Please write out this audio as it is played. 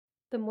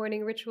The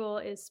morning ritual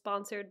is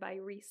sponsored by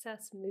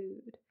Recess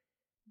Mood.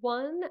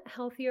 One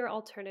healthier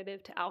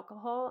alternative to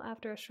alcohol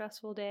after a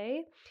stressful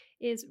day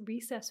is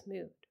Recess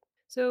Mood.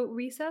 So,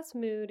 Recess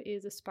Mood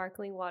is a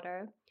sparkling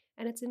water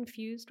and it's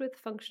infused with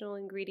functional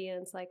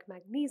ingredients like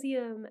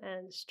magnesium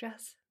and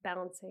stress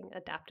balancing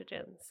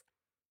adaptogens.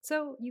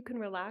 So, you can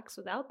relax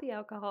without the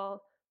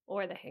alcohol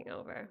or the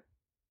hangover.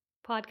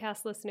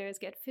 Podcast listeners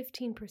get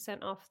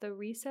 15% off the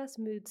Recess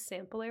Mood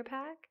Sampler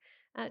Pack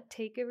at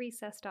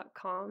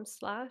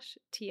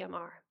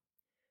takearecess.com/TMR.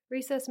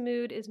 Recess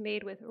Mood is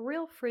made with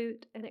real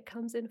fruit and it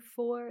comes in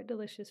 4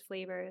 delicious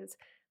flavors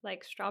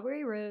like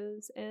strawberry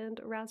rose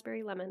and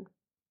raspberry lemon.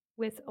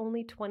 With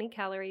only 20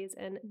 calories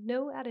and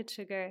no added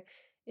sugar,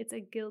 it's a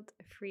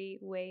guilt-free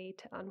way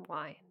to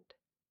unwind.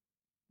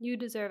 You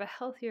deserve a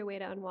healthier way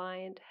to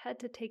unwind. Head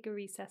to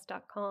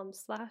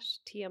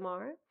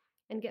takearecess.com/TMR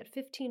and get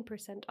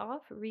 15%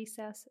 off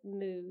Recess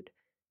Mood,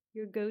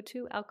 your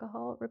go-to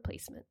alcohol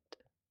replacement.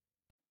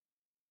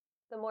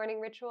 The morning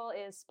ritual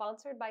is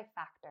sponsored by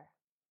Factor.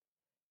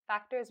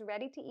 Factor's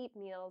ready-to-eat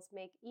meals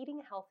make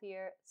eating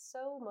healthier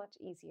so much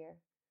easier.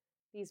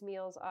 These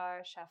meals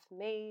are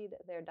chef-made,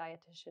 they're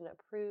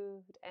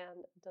dietitian-approved,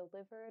 and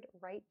delivered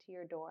right to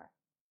your door.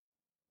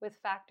 With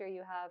Factor,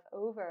 you have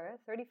over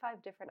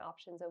 35 different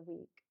options a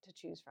week to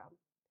choose from.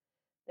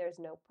 There's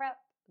no prep,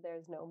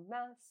 there's no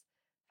mess.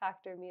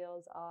 Factor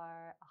meals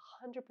are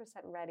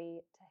 100%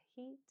 ready to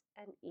heat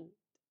and eat.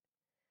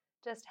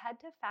 Just head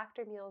to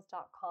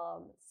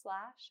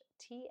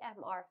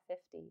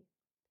factormeals.com/TMR50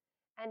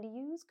 and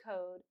use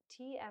code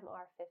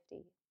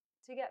TMR50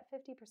 to get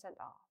 50%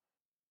 off.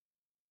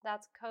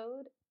 That's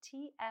code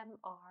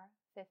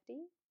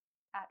TMR50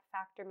 at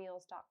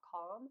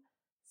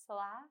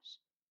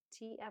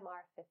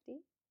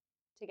factormeals.com/TMR50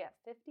 to get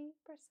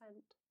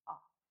 50%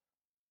 off.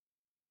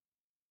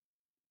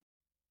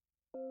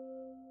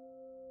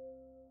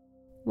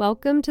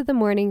 Welcome to the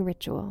Morning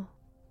Ritual,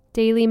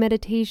 daily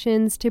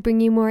meditations to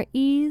bring you more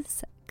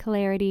ease,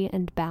 clarity,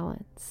 and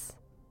balance.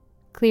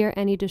 Clear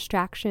any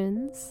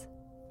distractions,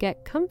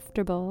 get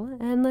comfortable,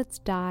 and let's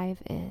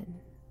dive in.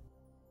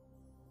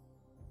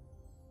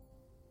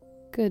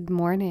 Good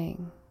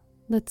morning.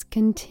 Let's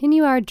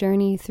continue our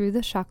journey through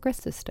the chakra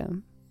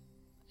system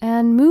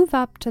and move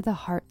up to the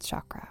heart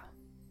chakra,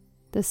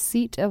 the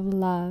seat of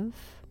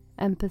love,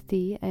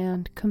 empathy,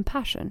 and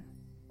compassion,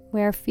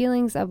 where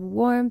feelings of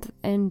warmth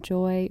and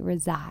joy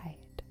reside.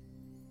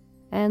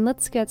 And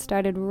let's get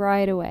started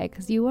right away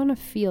because you want to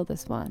feel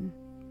this one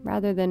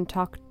rather than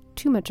talk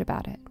too much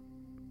about it.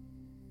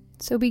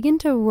 So begin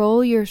to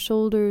roll your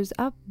shoulders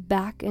up,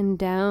 back, and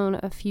down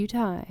a few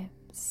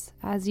times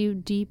as you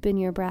deepen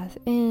your breath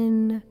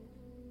in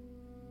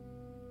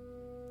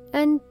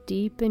and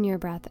deepen your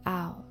breath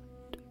out.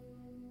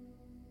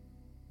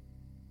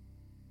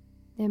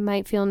 It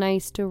might feel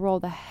nice to roll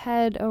the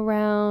head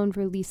around,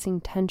 releasing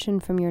tension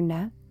from your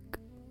neck.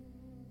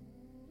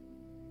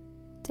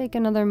 Take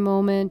another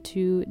moment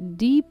to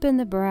deepen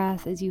the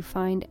breath as you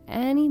find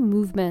any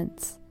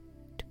movements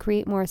to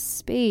create more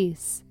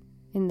space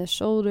in the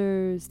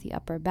shoulders, the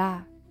upper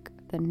back,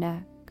 the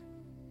neck,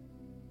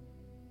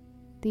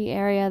 the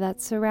area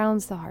that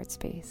surrounds the heart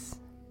space.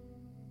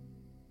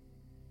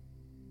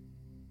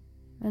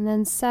 And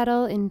then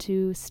settle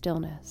into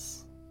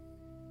stillness.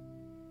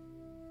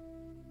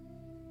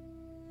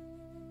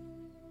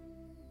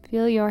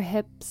 Feel your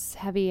hips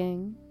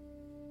heavying,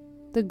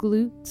 the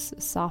glutes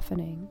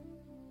softening.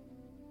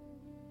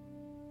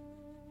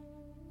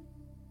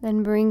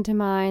 Then bring to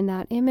mind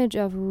that image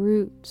of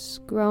roots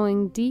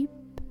growing deep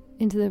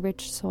into the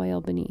rich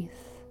soil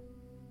beneath.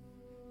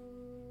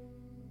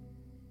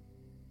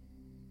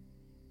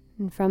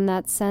 And from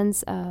that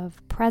sense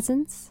of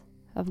presence,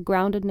 of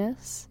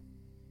groundedness,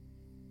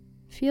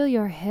 feel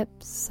your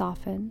hips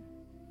soften.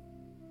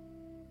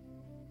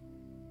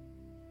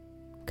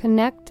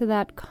 Connect to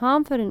that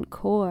confident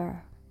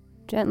core,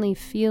 gently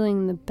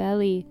feeling the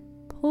belly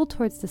pull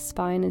towards the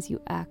spine as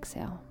you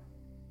exhale.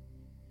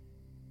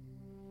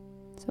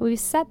 So we've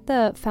set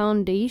the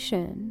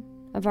foundation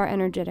of our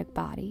energetic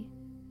body.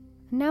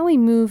 And now we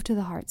move to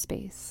the heart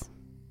space.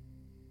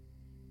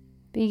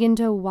 Begin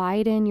to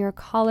widen your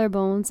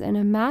collarbones and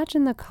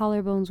imagine the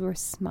collarbones were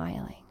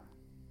smiling,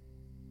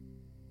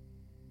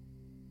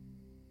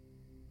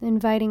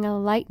 inviting a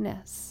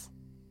lightness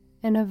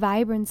and a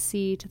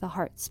vibrancy to the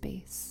heart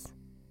space.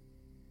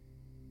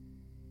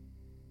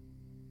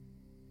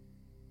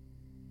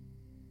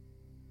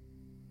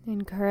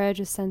 Encourage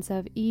a sense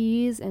of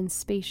ease and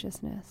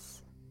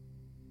spaciousness.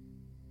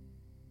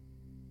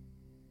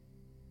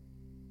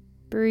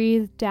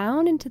 Breathe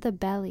down into the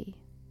belly.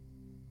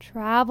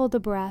 Travel the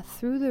breath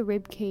through the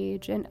rib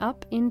cage and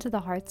up into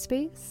the heart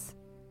space.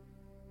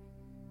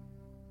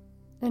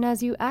 And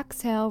as you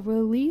exhale,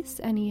 release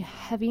any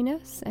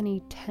heaviness, any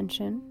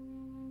tension,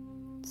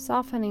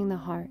 softening the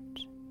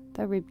heart,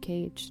 the rib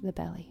cage, the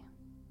belly.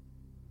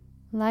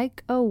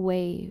 Like a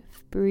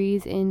wave,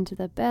 breathe into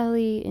the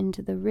belly,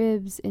 into the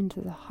ribs, into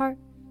the heart.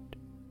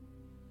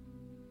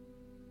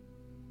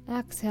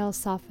 Exhale,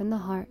 soften the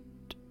heart,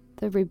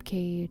 the rib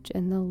cage,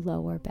 and the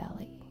lower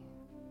belly.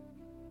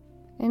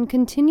 And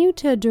continue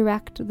to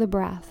direct the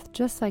breath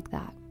just like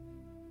that,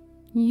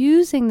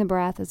 using the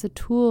breath as a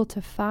tool to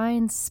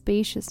find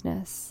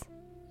spaciousness,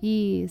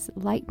 ease,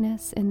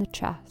 lightness in the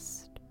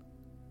chest,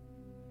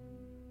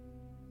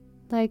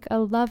 like a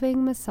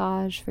loving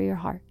massage for your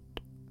heart.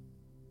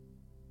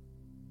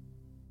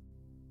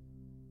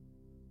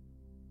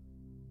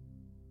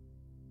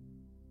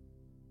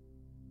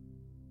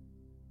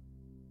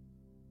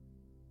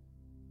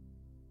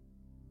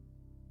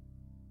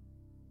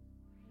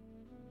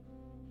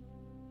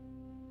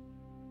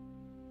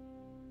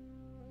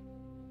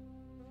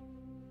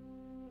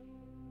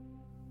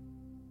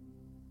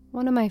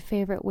 One of my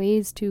favorite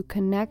ways to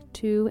connect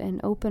to and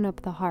open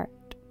up the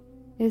heart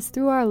is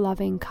through our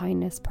loving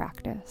kindness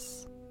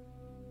practice.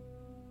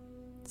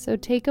 So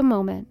take a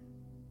moment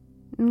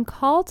and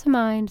call to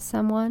mind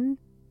someone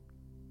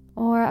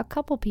or a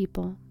couple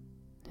people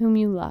whom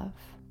you love,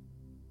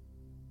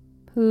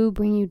 who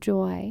bring you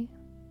joy.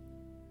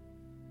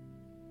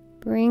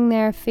 Bring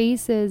their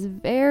faces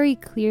very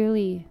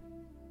clearly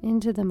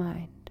into the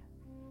mind,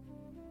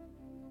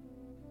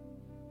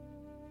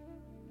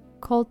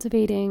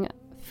 cultivating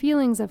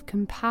feelings of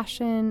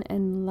compassion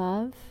and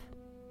love,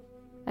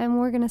 and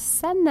we're going to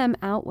send them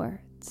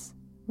outwards,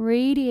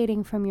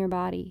 radiating from your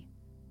body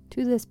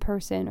to this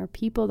person or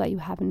people that you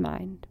have in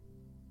mind,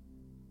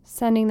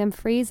 sending them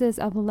phrases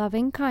of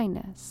loving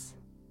kindness.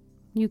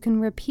 You can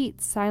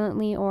repeat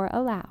silently or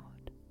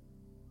aloud.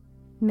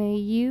 May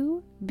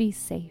you be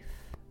safe.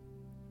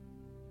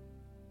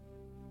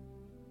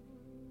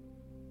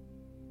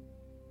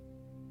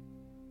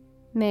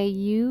 May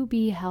you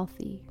be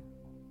healthy.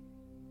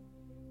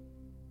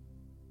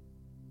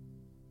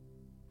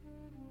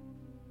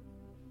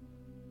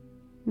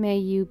 May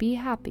you be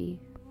happy.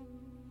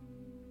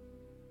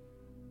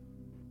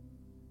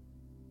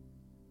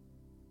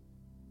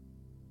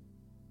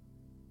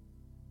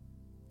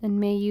 And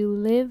may you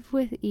live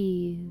with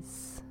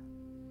ease.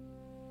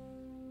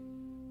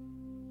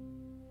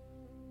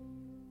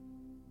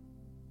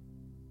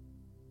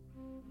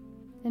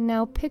 And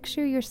now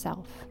picture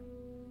yourself.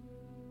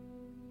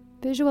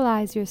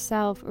 Visualize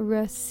yourself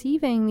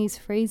receiving these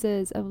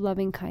phrases of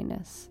loving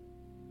kindness.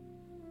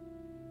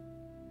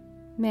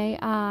 May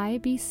I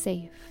be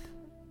safe.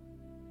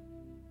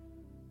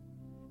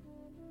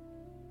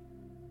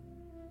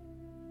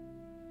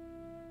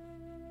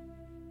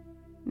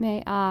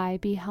 May I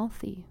be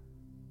healthy.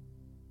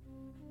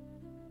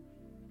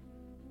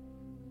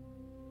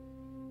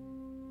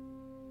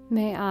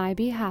 May I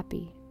be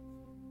happy.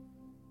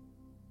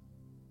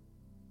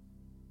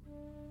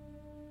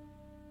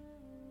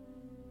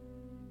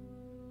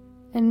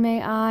 And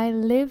may I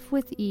live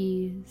with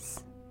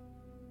ease.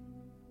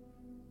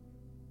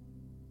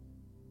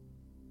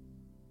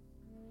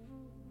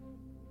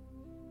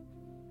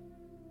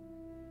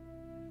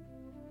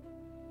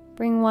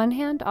 Bring one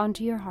hand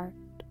onto your heart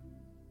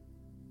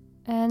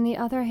and the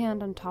other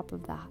hand on top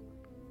of that.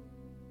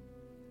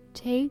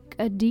 Take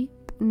a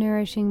deep,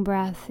 nourishing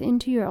breath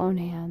into your own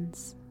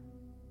hands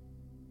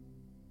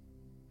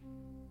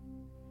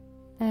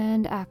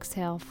and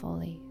exhale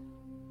fully.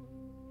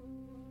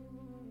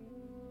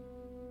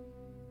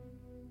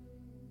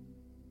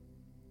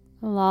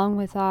 Along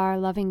with our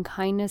loving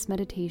kindness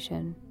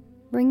meditation,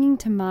 bringing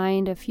to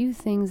mind a few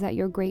things that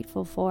you're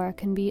grateful for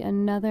can be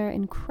another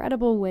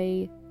incredible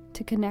way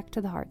to connect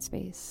to the heart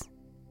space,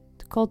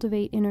 to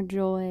cultivate inner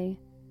joy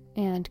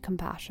and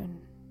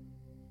compassion.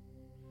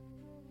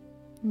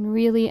 And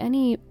really,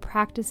 any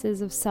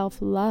practices of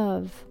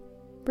self-love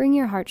bring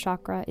your heart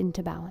chakra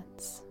into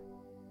balance.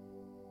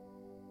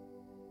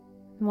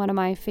 One of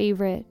my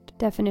favorite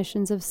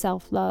definitions of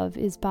self-love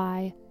is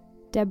by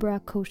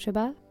Deborah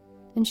Kosheba,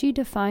 and she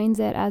defines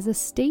it as a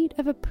state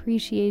of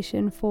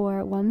appreciation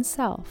for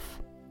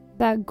oneself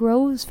that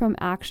grows from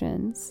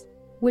actions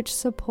which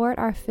support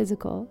our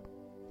physical,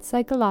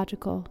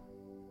 psychological,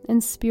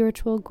 and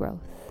spiritual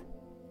growth.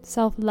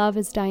 Self-love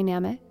is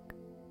dynamic,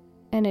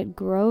 and it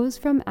grows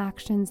from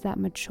actions that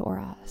mature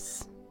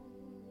us.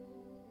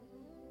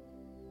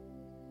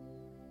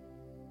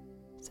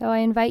 So I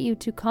invite you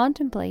to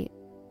contemplate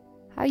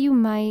how you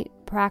might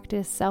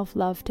practice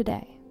self-love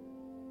today,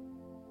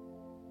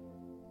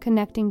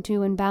 connecting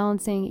to and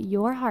balancing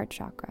your heart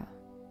chakra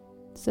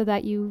so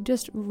that you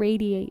just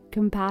radiate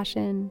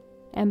compassion,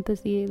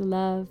 empathy,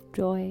 love,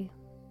 joy.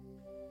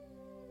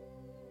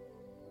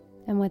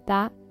 And with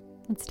that,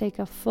 let's take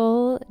a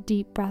full,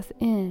 deep breath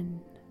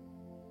in.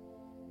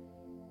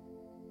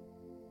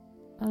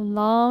 A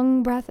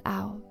long breath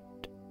out.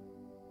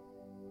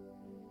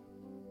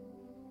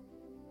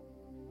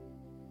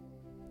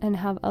 And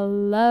have a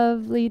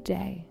lovely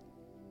day.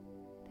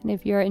 And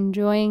if you're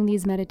enjoying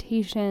these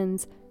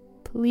meditations,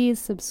 please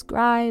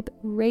subscribe,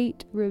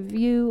 rate,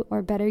 review,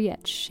 or better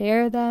yet,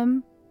 share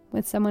them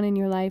with someone in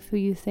your life who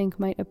you think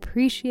might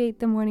appreciate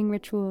the morning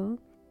ritual.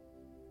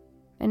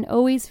 And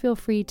always feel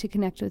free to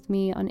connect with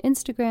me on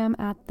Instagram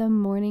at the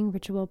Morning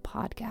Ritual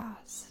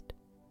Podcast.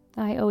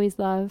 I always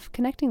love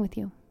connecting with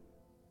you.